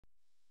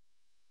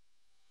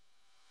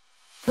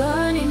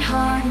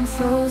heart and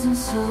frozen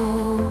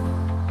soul.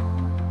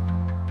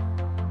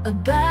 A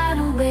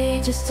battle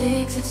wages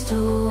takes its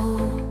toll.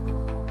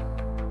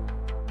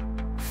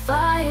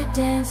 Fire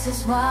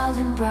dances wild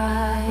and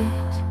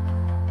bright.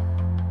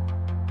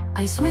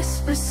 Ice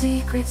whispers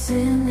secrets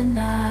in the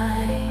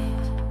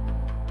night.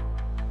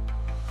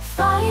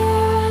 Fire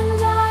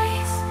and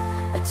ice,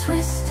 a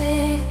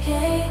twisted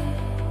game.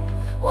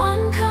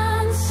 One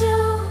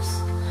consumes,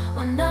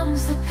 one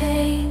numbs the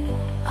pain.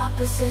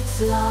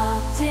 Opposites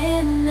locked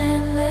in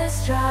endless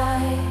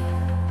strife.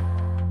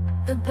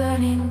 The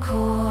burning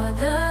core,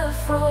 the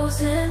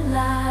frozen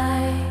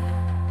light.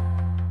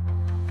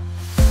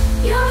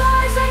 Your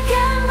eyes like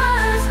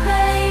embers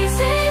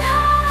blazing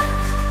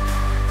hot.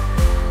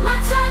 My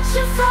touch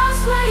of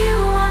frost where you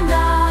are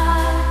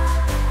not.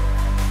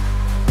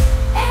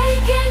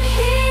 Aching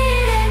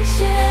heat and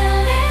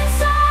chill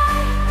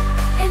inside.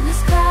 In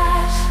this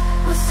clash,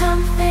 will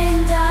something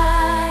die?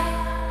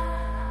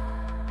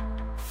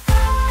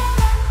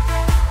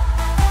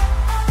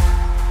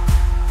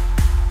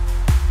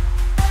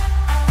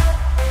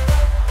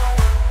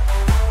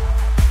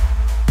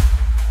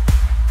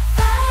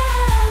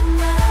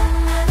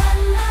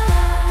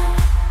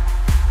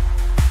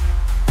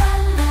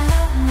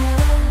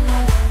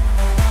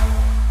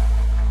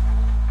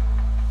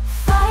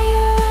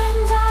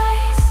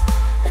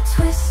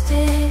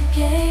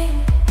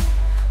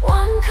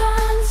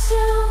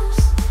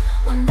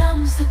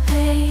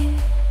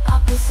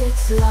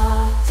 Opposites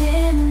locked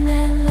in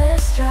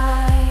endless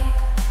strife.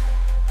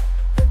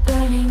 The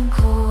burning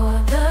core,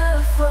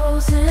 the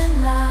frozen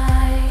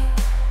light.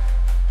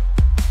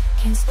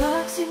 Can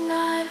sparks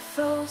ignite a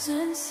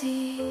frozen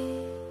sea?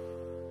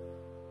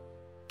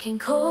 Can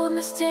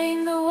coldness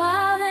stain the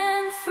wild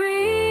and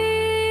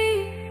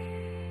free?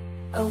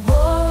 A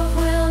war of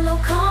will, no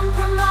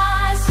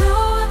compromise. Who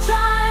will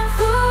triumph?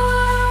 Who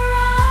will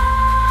rise?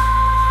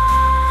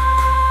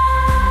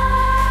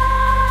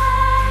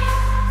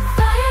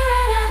 Fire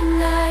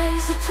and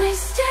ice, a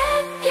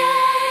twisted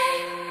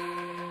game.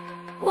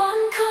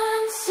 One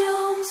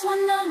consumes,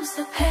 one numbs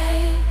the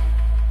pain.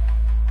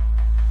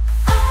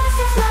 Eyes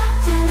is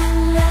locked in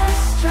endless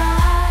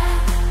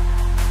strife.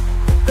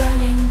 The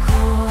burning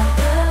core,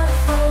 the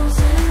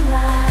frozen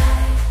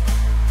light.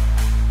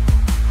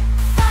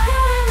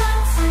 Fire and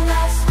ice and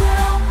ice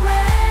will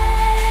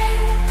break.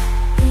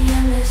 The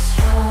endless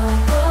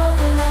struggle,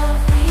 the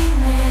love we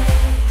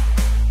made.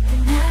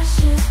 In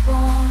ashes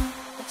born,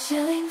 a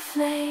chilling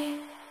flame.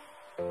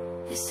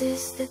 This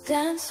is the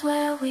dance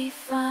where we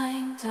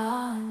find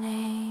our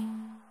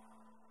name.